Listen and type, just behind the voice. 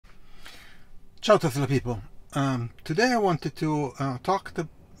Ciao Tesla people. Today I wanted to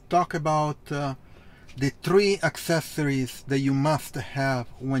talk about the 3 accessories that you must have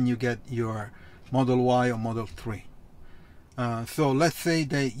when you get your Model Y or Model 3. So let's say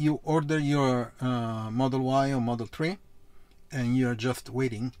that you order your Model Y or Model 3 and you're just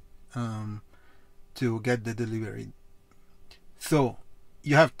waiting to get the delivery. So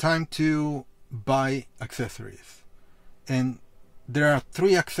you have time to buy accessories, and there are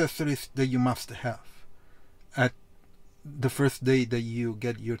 3 accessories that you must have at the first day that you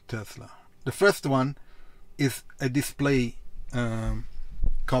get your Tesla. The first one is a display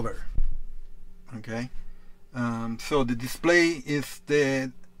cover. Okay, so the display is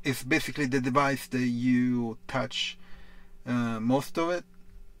basically the device that you touch most of it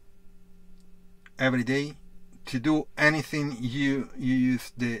every day. To do anything, you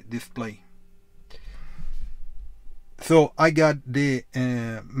use the display. So I got the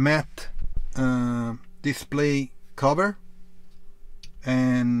matte display cover,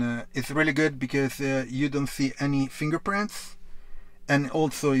 and it's really good because you don't see any fingerprints, and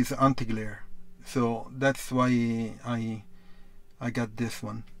also it's anti-glare. So that's why I got this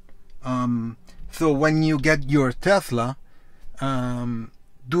one. So when you get your Tesla,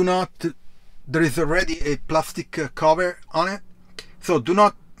 there is already a plastic cover on it, so do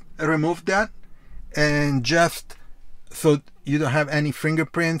not remove that, and just so you don't have any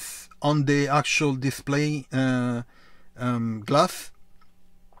fingerprints on the actual display glass.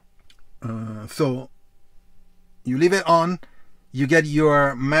 So you leave it on, you get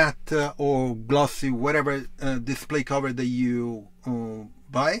your matte or glossy, whatever display cover that you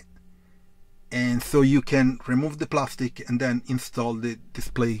buy, and so you can remove the plastic and then install the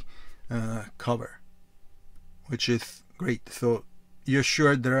display cover, which is great. So you're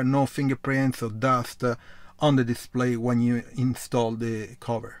sure there are no fingerprints or dust on the display when you install the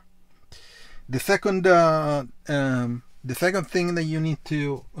cover. The second thing that you need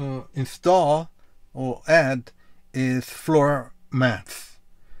to install or add is floor mats.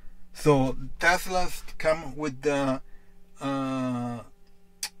 So Teslas come with the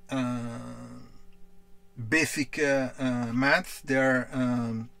basic mats. They're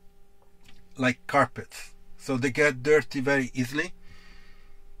like carpets, so they get dirty very easily.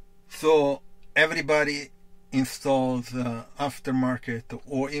 So everybody installs aftermarket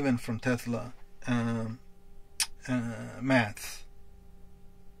or even from Tesla mats,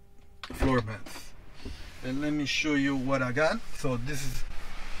 floor mats. And let me show you what I got. So this is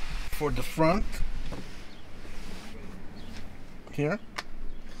for the front here.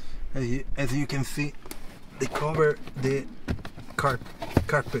 As you can see, they cover the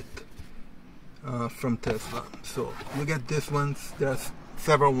carpet from Tesla. So you get these ones. There's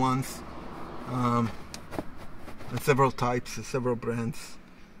several ones, several types, several brands,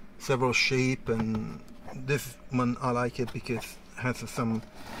 several shape, and this one I like it because it has some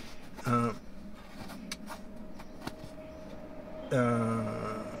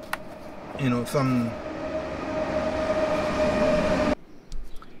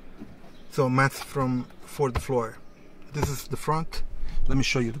some mats for the floor. This is the front. Let me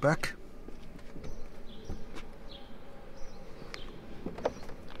show you the back.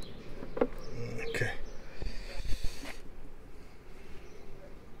 Okay.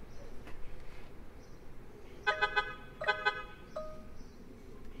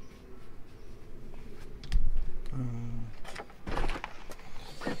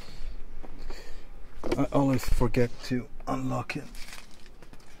 I always forget to unlock it.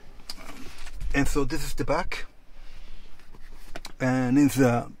 And so this is the back, and it's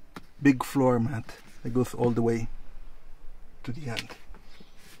a big floor mat that goes all the way to the end.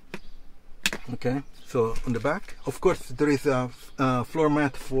 Okay, so on the back, of course, there is a floor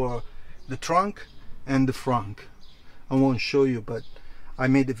mat for the trunk and the front. I won't show you, but I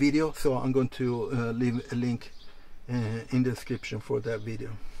made a video, so I'm going to leave a link in the description for that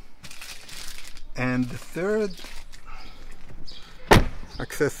video. And the third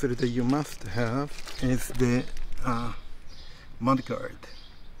accessory that you must have is the mudguard.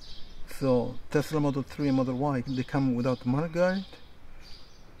 So Tesla Model 3 and Model Y, they come without mudguard,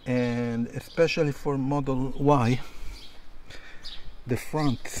 and especially for Model Y, the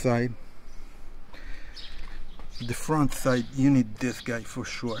front side you need this guy for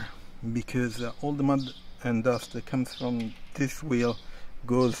sure, because all the mud and dust that comes from this wheel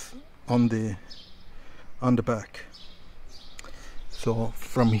goes on the back. So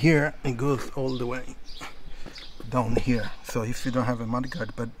from here it goes all the way down here. So if you don't have a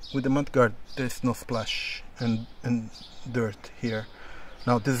mudguard, but with the mudguard there's no splash and dirt here.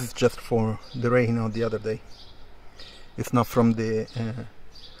 Now this is just for the rain on the other day. It's not from the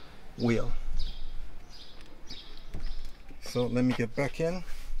wheel. So let me get back in.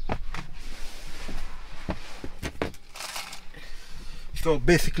 So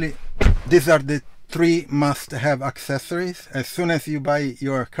basically these are the 3 must-have accessories. As soon as you buy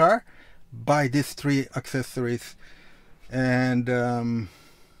your car, buy these 3 accessories, and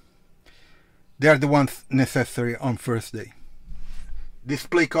they are the ones necessary on first day.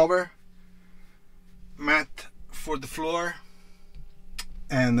 Display cover, mat for the floor,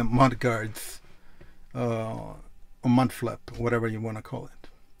 and mud guards, or mud flap, whatever you want to call it.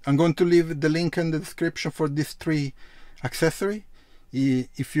 I'm going to leave the link in the description for these 3 accessories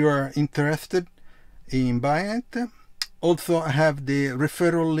if you are interested in buying it. Also, I have the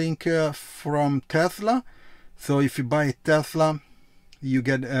referral link from Tesla. So if you buy Tesla, you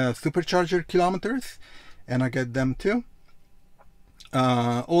get Supercharger kilometers, and I get them too.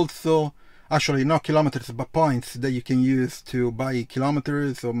 Also, actually not kilometers, but points that you can use to buy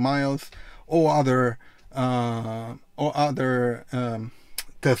kilometers or miles or other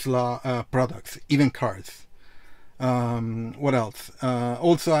Tesla products, even cars. What else?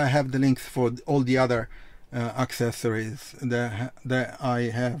 Also, I have the links for all the other accessories that I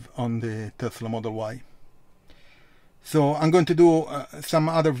have on the Tesla Model Y. So I'm going to do some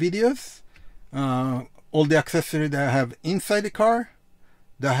other videos, all the accessories that I have inside the car,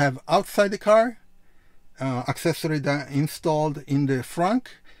 that I have outside the car, accessories that are installed in the front,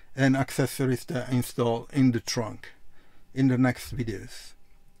 and accessories that are installed in the trunk in the next videos.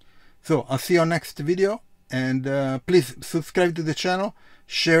 So I'll see you on next video, and please subscribe to the channel,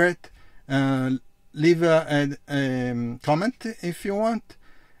 share it, leave a comment if you want,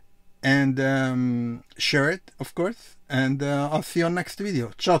 and share it, of course, and I'll see you on next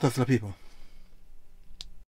video. Ciao Tesla people.